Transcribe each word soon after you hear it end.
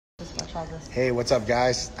Hey, what's up,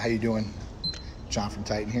 guys? How you doing? John from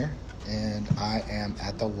Titan here, and I am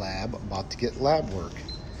at the lab about to get lab work.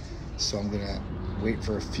 So I'm gonna wait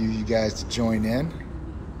for a few of you guys to join in.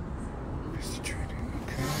 Okay.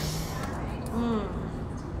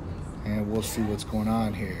 And we'll see what's going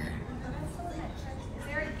on here.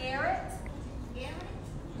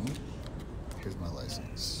 Here's my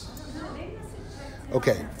license.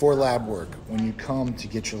 Okay, for lab work, when you come to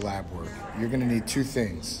get your lab work, you're gonna need two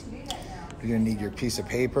things. You're gonna need your piece of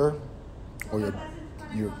paper or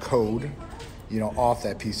your code, off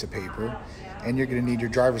that piece of paper, and you're gonna need your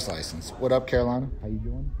driver's license. What up, Carolina? How you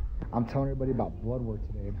doing? I'm telling everybody about blood work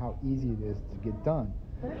today and how easy it is to get done.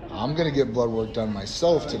 I'm gonna get blood work done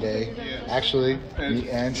myself today, actually, me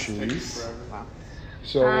and Sharisse.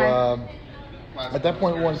 So at that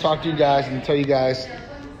point, we want to talk to you guys and tell you guys,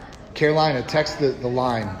 Carolina, text the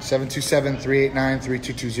line,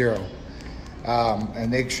 727-389-3220.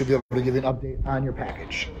 And they should be able to give you an update on your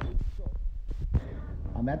package.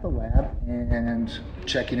 I'm at the lab and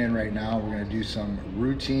checking in right now. We're going to do some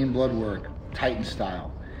routine blood work, Titan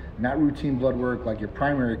style. Not routine blood work like your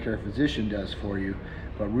primary care physician does for you,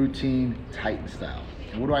 but routine Titan style.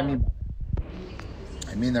 And what do I mean by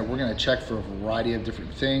that? I mean that we're going to check for a variety of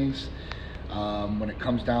different things when it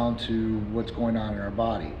comes down to what's going on in our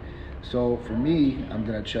body. So for me, I'm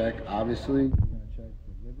going to check, obviously, we're going to check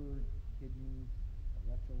the liver, kidneys,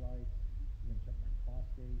 electrolytes, we're going to check my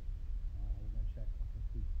prostate, we're going to check a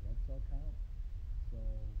complete blood cell count. So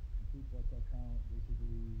complete blood cell count,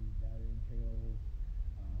 basically that entails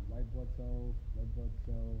white blood cells, red blood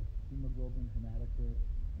cells, hemoglobin, hematocrit,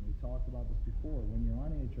 and we talked about this before. When you're on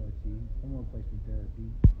HRT, hormone replacement therapy,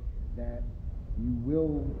 that you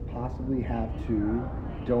will possibly have to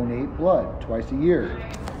donate blood twice a year.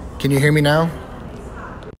 Can you hear me now?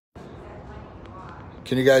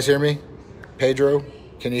 Can you guys hear me? Pedro,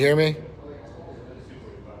 can you hear me?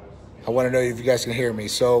 I want to know if you guys can hear me.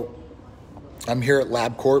 So I'm here at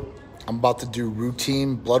LabCorp. I'm about to do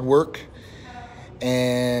routine blood work.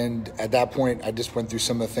 And at that point, I just went through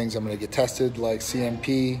some of the things I'm going to get tested, like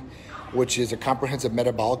CMP, which is a comprehensive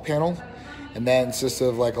metabolic panel. And that consists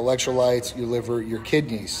of like electrolytes, your liver, your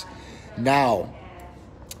kidneys. Now,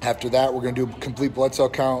 after that, we're going to do a complete blood cell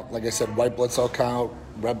count. Like I said, white blood cell count,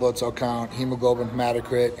 red blood cell count, hemoglobin,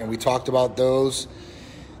 hematocrit, and we talked about those.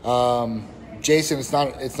 Jason, it's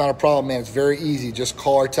not a problem, man. It's very easy. Just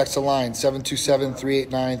call or text the line,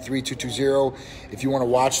 727-389-3220. If you want to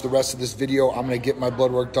watch the rest of this video, I'm going to get my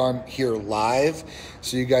blood work done here live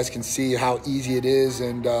so you guys can see how easy it is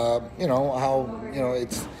and,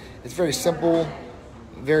 it's very simple,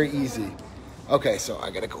 very easy. Okay, so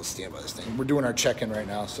I gotta go stand by this thing. We're doing our check-in right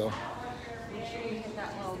now, so. Make sure you hit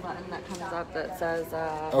that little button that comes up that says,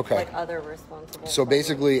 like other responsible. So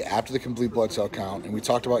basically, after the complete blood cell count, and we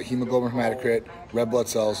talked about hemoglobin, hematocrit, red blood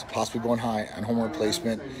cells, possibly going high on hormone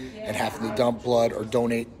replacement, and having to dump blood or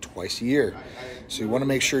donate twice a year. So you wanna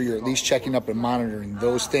make sure you're at least checking up and monitoring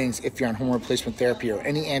those things if you're on hormone replacement therapy or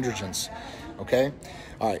any androgens, okay?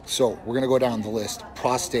 All right, so we're gonna go down the list.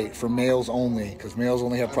 Prostate for males only, because males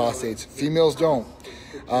only have prostates. Females don't.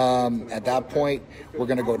 At that point, we're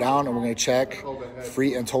gonna go down and we're gonna check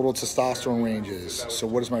free and total testosterone ranges. So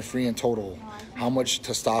what is my free and total? How much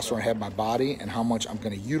testosterone I have in my body and how much I'm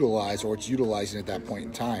gonna utilize or it's utilizing at that point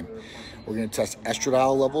in time. We're gonna test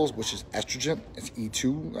estradiol levels, which is estrogen, it's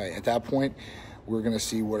E2. Right? At that point, we're going to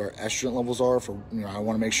see what our estrogen levels are. I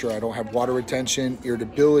want to make sure I don't have water retention,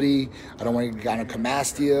 irritability. I don't want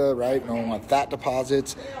gynecomastia, right? I don't want fat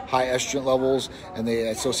deposits, high estrogen levels, and they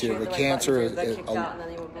associated with cancer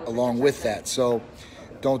along with that. So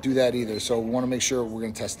don't do that either. So we want to make sure we're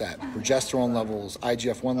going to test that. Progesterone levels,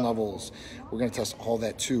 IGF-1 levels, we're going to test all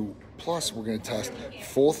that too. Plus, we're going to test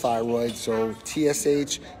full thyroid, so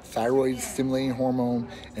TSH, thyroid stimulating hormone,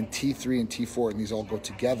 and T3 and T4, and these all go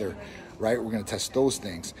together. Right? We're going to test those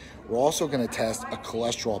things. We're also going to test a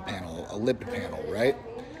cholesterol panel, a lipid panel, right?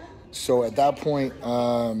 So at that point,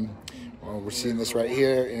 we're seeing this right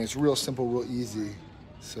here, and it's real simple, real easy.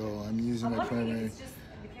 So I'm using my primary.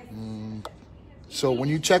 So when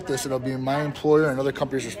you check this, it'll be my employer and other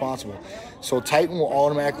companies responsible. So Titan will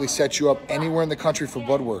automatically set you up anywhere in the country for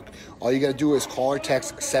blood work. All you got to do is call or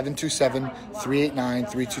text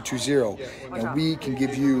 727-389-3220, and we can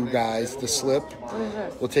give you guys the slip.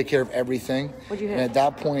 We'll take care of everything. And at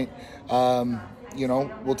that point,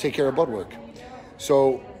 we'll take care of blood work.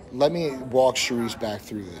 So let me walk Sharisse back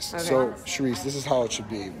through this. Okay. So Sharisse, this is how it should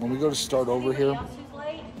be. When we go to start over here,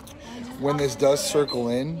 when this does circle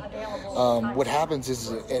in, what happens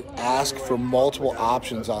is it asks for multiple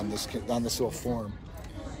options on this little form.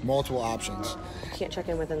 multiple options. You can't check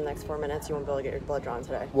in within the next 4 minutes. You won't be able to get your blood drawn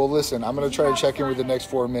today. Well, listen, I'm going to try to check in with the next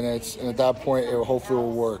 4 minutes, and at that point, it hopefully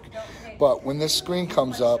will work. But when this screen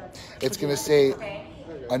comes up, it's going to say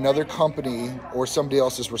another company or somebody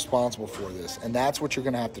else is responsible for this, and that's what you're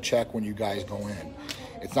going to have to check when you guys go in.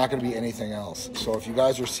 It's not going to be anything else. So if you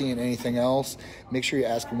guys are seeing anything else, make sure you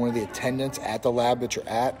ask one of the attendants at the lab that you're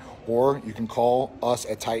at, or you can call us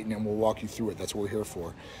at Titan and we'll walk you through it. That's what we're here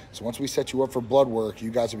for. So once we set you up for blood work,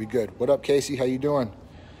 you guys will be good. What up, Casey? How you doing?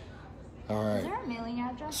 All right. Is there a mailing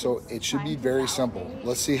address? So it should be very simple.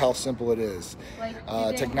 Let's see how simple it is.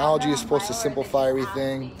 Technology is supposed to simplify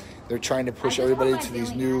everything. They're trying to push everybody to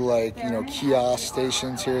these new, kiosk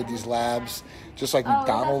stations here at these labs, just like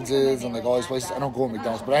McDonald's is and like all these places. I don't go to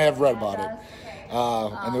McDonald's, but I have read about it.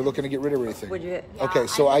 And they're looking to get rid of everything. Okay,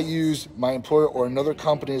 so I use my employer or another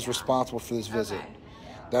company is responsible for this visit.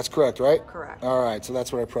 That's correct, right? Correct. All right, so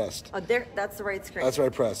that's what I pressed. Oh, that's the right screen. That's what I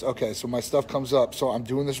pressed. Okay, so my stuff comes up. So I'm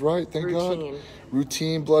doing this right, thank Routine. God.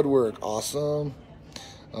 Routine blood work. Awesome.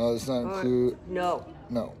 Does not include... No.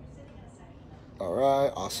 All right,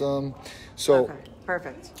 awesome. So, okay,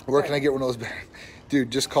 perfect. Where can I get one of those? Dude,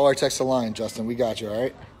 just call or text the line, Justin. We got you, all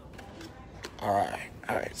right? All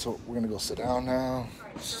right. So we're going to go sit down now.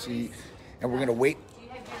 See. And we're going to wait.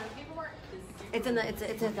 It's in the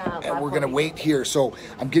lab. And we're going to wait here. So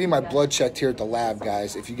I'm getting my blood checked here at the lab,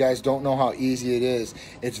 guys. If you guys don't know how easy it is,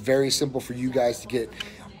 it's very simple for you guys to get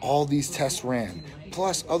all these tests ran.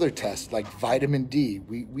 Plus other tests like vitamin D.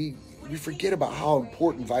 We forget about how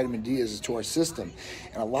important vitamin D is to our system.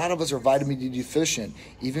 And a lot of us are vitamin D deficient,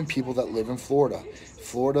 even people that live in Florida.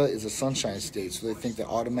 Florida is a sunshine state, so they think that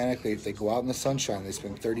automatically if they go out in the sunshine, they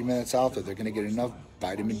spend 30 minutes out there, they're going to get enough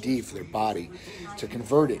vitamin D for their body to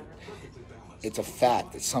convert it. It's a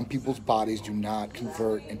fact that some people's bodies do not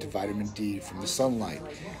convert into vitamin D from the sunlight.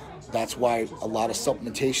 That's why a lot of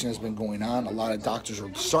supplementation has been going on. A lot of doctors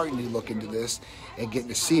are starting to look into this and getting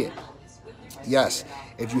to see it. Yes,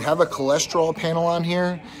 if you have a cholesterol panel on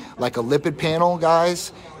here, like a lipid panel,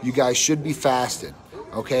 guys, you guys should be fasted,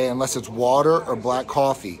 okay? Unless it's water or black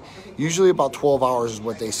coffee. Usually about 12 hours is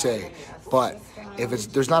what they say. But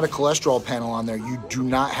if there's not a cholesterol panel on there, you do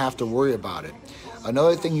not have to worry about it.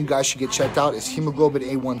 Another thing you guys should get checked out is hemoglobin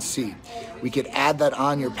A1C. We could add that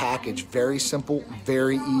on your package. Very simple,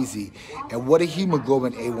 very easy. And what a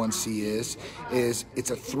hemoglobin A1C is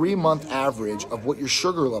it's a 3-month average of what your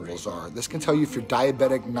sugar levels are. This can tell you if you're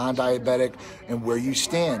diabetic, non-diabetic, and where you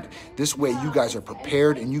stand. This way you guys are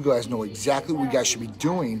prepared and you guys know exactly what you guys should be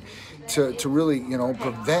doing to really,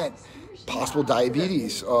 prevent possible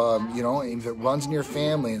diabetes, if it runs in your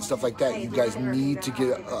family and stuff like that. You guys need to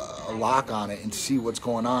get a lock on it and see what's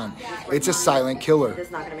going on. It's a silent killer.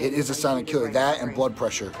 It is a silent killer. That and blood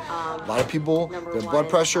pressure. A lot of people, their blood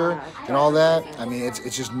pressure and all that,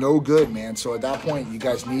 it's just no good, man. So at that point, you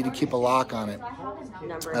guys need to keep a lock on it.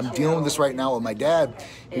 I'm dealing with this right now with my dad.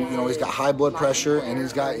 He's got high blood pressure and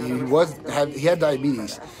he had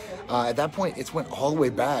diabetes. At that point, it's went all the way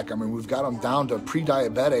back. We've got him down to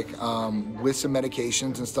pre-diabetic with some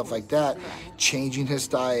medications and stuff like that, changing his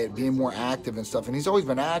diet, being more active and stuff. And he's always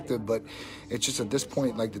been active, but it's just at this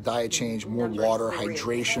point, like the diet change, more water,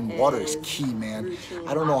 hydration. Water is key, man.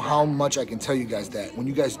 I don't know how much I can tell you guys that. When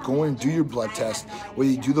you guys go and do your blood test, whether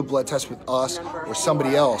you do the blood test with us or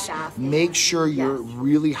somebody else, make sure you're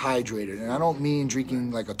really hydrated. And I don't mean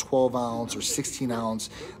drinking like a 12-ounce or 16-ounce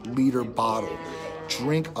liter bottle.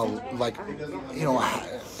 Drink at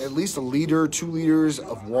least a liter, 2 liters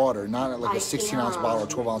of water, not like a 16-ounce bottle or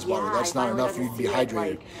 12-ounce bottle. That's not enough for you to be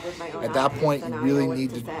hydrated. At that point, you really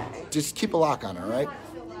need to just keep a lock on it, all right?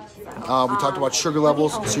 We talked about sugar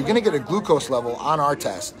levels. So you're going to get a glucose level on our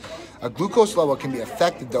test. A glucose level can be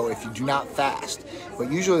affected, though, if you do not fast.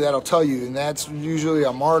 But usually that'll tell you, and that's usually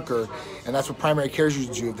a marker, and that's what primary care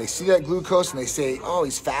usually do. If they see that glucose and they say, oh,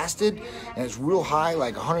 he's fasted, and it's real high,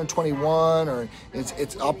 like 121, or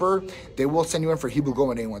it's upper, they will send you in for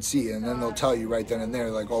hemoglobin A1C, and then they'll tell you right then and there,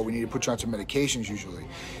 like, oh, we need to put you on some medications usually.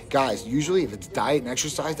 Guys, usually if it's diet and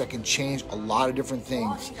exercise, that can change a lot of different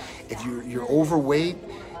things. If you're overweight,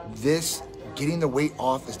 getting the weight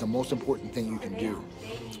off is the most important thing you can do.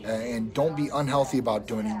 And don't be unhealthy about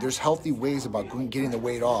doing it. There's healthy ways about getting the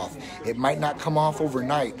weight off. It might not come off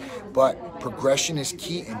overnight, but progression is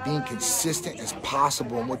key and being consistent as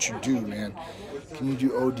possible in what you do, man. Can you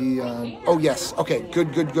do OD? Oh, yes. Okay,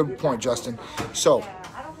 good point, Justin. So,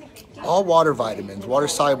 all water vitamins,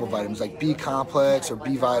 water-soluble vitamins like B complex or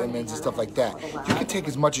B vitamins and stuff like that, you can take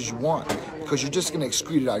as much as you want. because you're just going to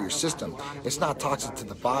excrete it out of your system. It's not toxic to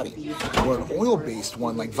the body. Where an oil-based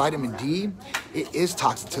one like vitamin D, it is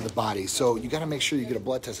toxic to the body. So you got to make sure you get a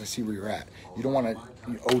blood test and see where you're at. You don't want to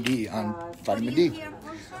OD on vitamin D.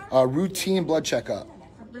 Routine blood checkup.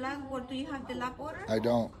 What do you have the lab order? I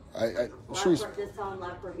don't. Sharisse.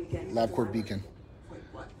 LabCorp Beacon.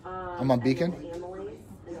 I'm on Beacon?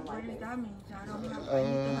 What does that mean? I don't have, I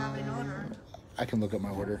need to have an order. I can look up my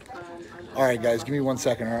order. All right, guys, give me 1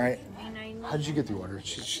 second, all right? How did you get the order?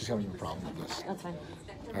 She's having a problem with this. That's fine.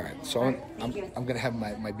 All right, so I'm going to have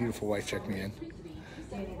my beautiful wife check me in.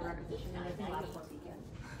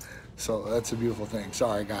 So that's a beautiful thing.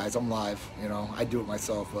 Sorry, guys, I'm live. You know, I do it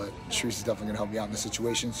myself, but Sharisse is definitely going to help me out in this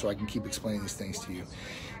situation so I can keep explaining these things to you.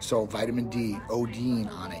 So vitamin D,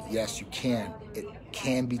 ODing on it, yes, you can. It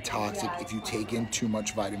can be toxic if you take in too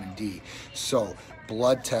much vitamin D. So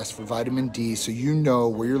blood test for vitamin D so you know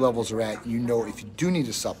where your levels are at. You know if you do need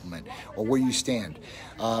a supplement or where you stand.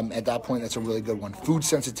 At that point, that's a really good one. Food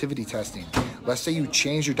sensitivity testing. Let's say you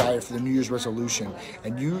change your diet for the New Year's resolution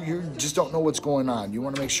and you just don't know what's going on. You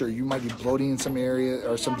want to make sure you might be bloating in some area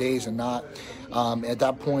or some days and not. At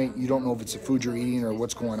that point, you don't know if it's the food you're eating or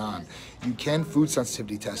what's going on. You can food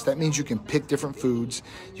sensitivity test. That means you can pick different foods.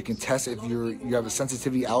 You can test if you have a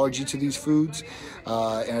sensitivity allergy to these foods.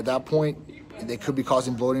 And at that point, they could be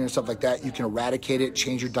causing bloating and stuff like that. You can eradicate it,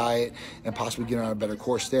 change your diet, and possibly get on a better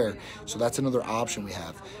course there. So that's another option we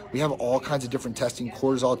have. We have all kinds of different testing,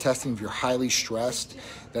 cortisol testing. If you're highly stressed,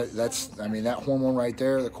 that hormone right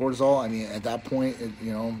there, the cortisol. I mean, at that point,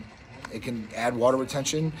 it can add water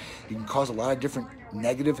retention. It can cause a lot of different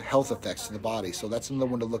negative health effects to the body. So that's another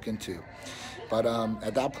one to look into. But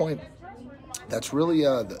at that point, that's really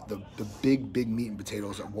the big meat and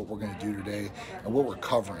potatoes of what we're going to do today and what we're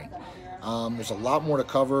covering. There's a lot more to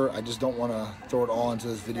cover. I just don't want to throw it all into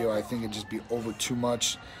this video. I think it'd just be over too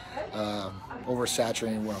much,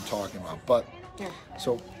 oversaturating what I'm talking about. But,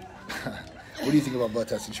 so, what do you think about blood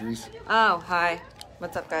testing, Sharisse? Oh, hi.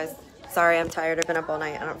 What's up, guys? Sorry, I'm tired. I've been up all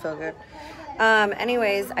night. I don't feel good.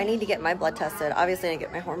 Anyways, I need to get my blood tested. Obviously, I need to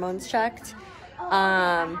get my hormones checked.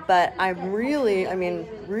 But I'm really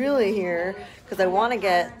here because I want to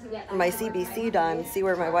get my CBC done, see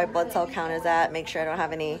where my white blood cell count is at, make sure I don't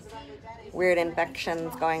have any weird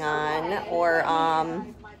infections going on, or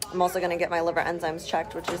I'm also going to get my liver enzymes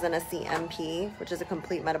checked, which is in a CMP, which is a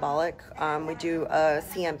complete metabolic. We do a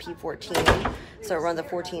CMP 14, so it runs a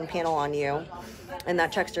 14 panel on you, and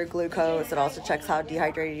that checks your glucose. It also checks how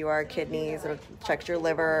dehydrated you are, kidneys, it checks your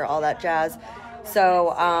liver, all that jazz.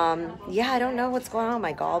 So, yeah, I don't know what's going on with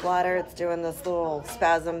my gallbladder. It's doing this little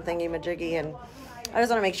spasm thingy-majiggy, and I just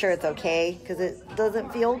want to make sure it's okay because it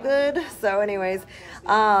doesn't feel good. So anyways,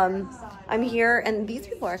 I'm here, and these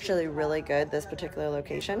people are actually really good, this particular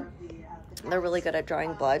location. They're really good at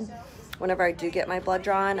drawing blood. Whenever I do get my blood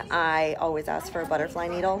drawn, I always ask for a butterfly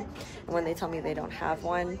needle. And when they tell me they don't have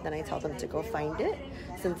one, then I tell them to go find it,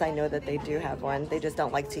 since I know that they do have one. They just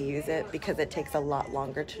don't like to use it because it takes a lot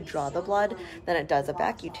longer to draw the blood than it does a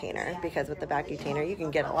Vacutainer. Because with the Vacutainer, you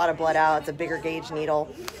can get a lot of blood out. It's a bigger gauge needle.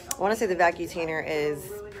 I want to say the Vacutainer is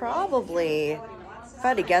probably, if I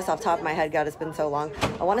had to guess off the top of my head, God, it's been so long.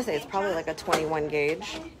 I want to say it's probably like a 21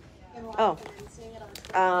 gauge. Oh,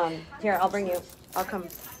 here, I'll bring you. I'll come.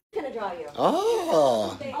 I'm gonna draw you.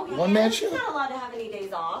 Oh, one man show. He's not allowed to have any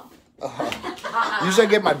days off. Usually I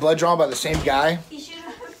get my blood drawn by the same guy,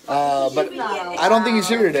 but I don't think he's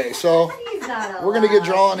here today. So we're gonna get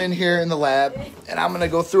drawn in here in the lab, and I'm gonna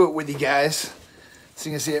go through it with you guys. So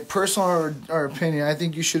you can see it. Personal or opinion, I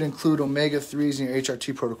think you should include omega-3s in your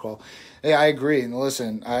HRT protocol. Hey, I agree. And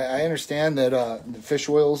listen, I understand that fish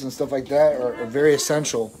oils and stuff like that are very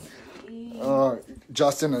essential.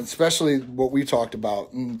 Justin, especially what we talked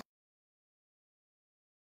about.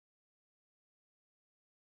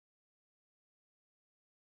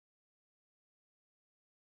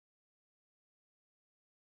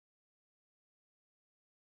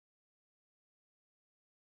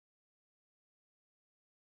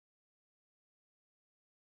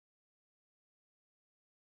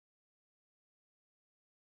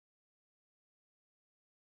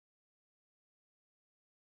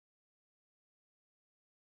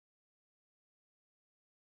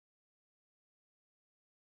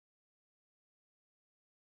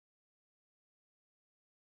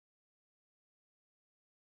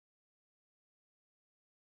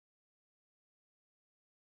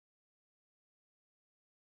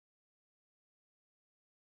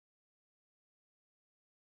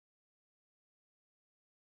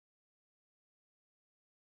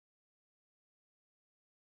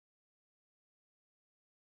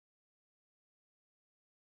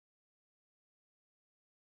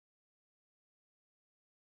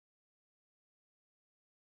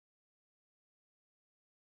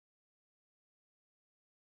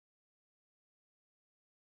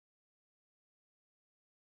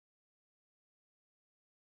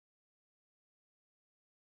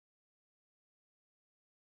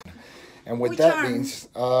 And what Which that arm? means,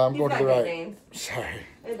 I'm going to the right. Veins. Sorry.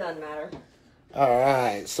 It doesn't matter. All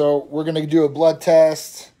right, so we're going to do a blood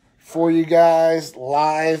test for you guys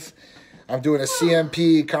live. I'm doing a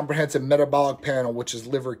CMP, Comprehensive Metabolic Panel, which is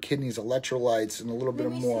liver, kidneys, electrolytes, and a little bit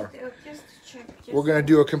of more. Just check. We're going to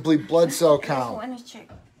do a complete blood cell count. Want to check?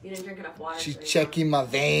 You didn't drink enough water. She's so checking my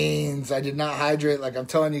veins. I did not hydrate like I'm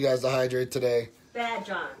telling you guys to hydrate today. Bad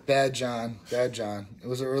John. Bad John. Bad John. It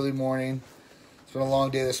was an early morning. It's been a long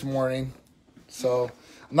day this morning. So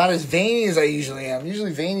I'm not as veiny as I usually am. I'm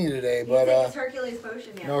usually veiny today, but His Hercules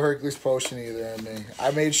potion yet. no Hercules potion either in me.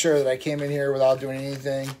 I made sure that I came in here without doing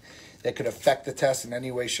anything that could affect the test in any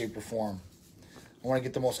way, shape, or form. I want to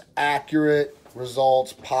get the most accurate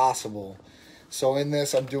results possible. So in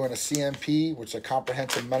this, I'm doing a CMP, which is a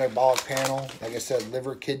comprehensive metabolic panel. Like I said,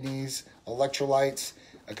 liver, kidneys, electrolytes,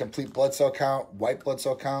 a complete blood cell count, white blood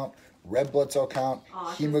cell count, red blood cell count,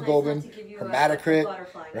 hemoglobin, nice not to give you a hematocrit,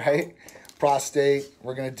 butterfly. right? Prostate.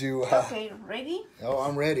 We're going to do... Okay, ready? Oh,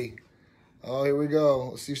 I'm ready. Oh, here we go.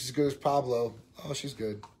 Let's see if she's as good as Pablo. Oh, she's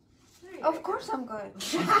good. Of course I'm good.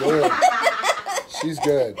 Good. She's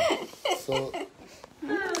good. So...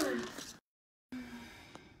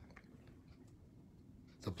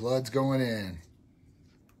 The blood's going in.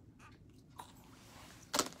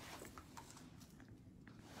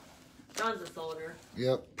 John's a soldier.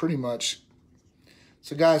 Yep, pretty much.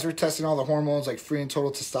 So guys, we're testing all the hormones like free and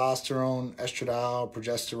total testosterone, estradiol,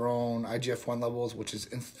 progesterone, IGF-1 levels, which is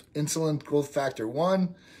insulin growth factor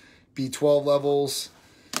 1, B12 levels,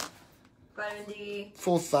 Vitamin D,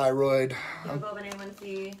 full thyroid. hemoglobin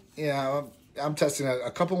A1C. Yeah, I'm testing a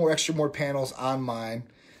couple more panels on mine.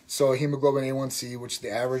 So hemoglobin A1C, which is the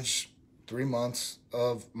average 3 months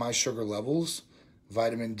of my sugar levels.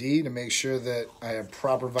 Vitamin D to make sure that I have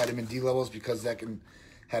proper vitamin D levels because that can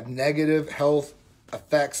have negative health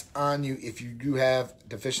effects on you if you do have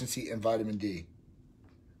deficiency in vitamin D.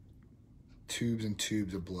 Tubes and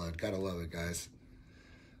tubes of blood. Gotta love it, guys.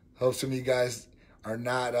 Hope some of you guys are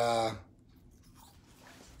not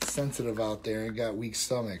sensitive out there and got weak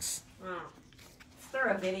stomachs. Oh.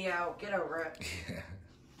 Throw a video. Get over it. Yeah.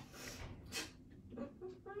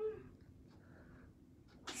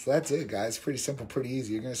 So that's it, guys. Pretty simple, pretty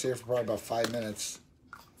easy. You're going to stay here for probably about 5 minutes.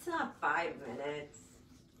 It's not 5 minutes.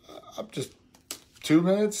 I'm just 2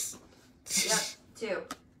 minutes. Yep, 2.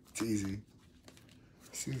 It's easy.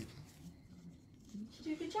 See, You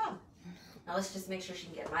did a good job. Now let's just make sure she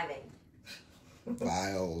can get my vein.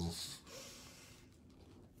 vials.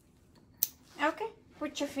 Okay,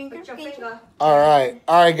 put your finger. Put your Pinky. finger. All right,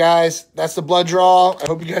 guys. That's the blood draw. I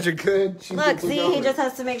hope you guys are good. She's Look, good to see, go. he just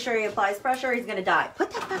has to make sure he applies pressure. He's gonna die.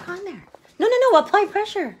 Put that back on there. No, apply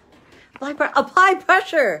pressure. Apply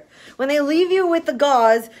pressure. When they leave you with the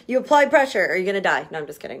gauze, you apply pressure or you're gonna die. No, I'm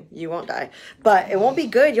just kidding. You won't die. But it won't be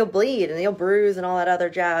good. You'll bleed and you'll bruise and all that other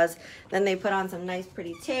jazz. Then they put on some nice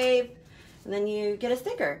pretty tape and then you get a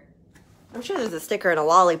sticker. I'm sure there's a sticker and a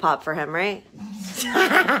lollipop for him, right?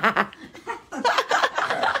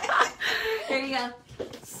 Here you go.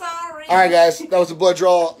 Sorry. All right, guys. That was the blood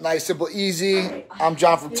draw. Nice, simple, easy. I'm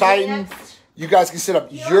John from Titan. You guys can set up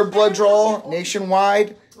your blood draw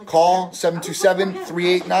nationwide. Call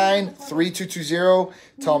 727-389-3220.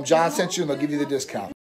 Tell them John sent you and they'll give you the discount.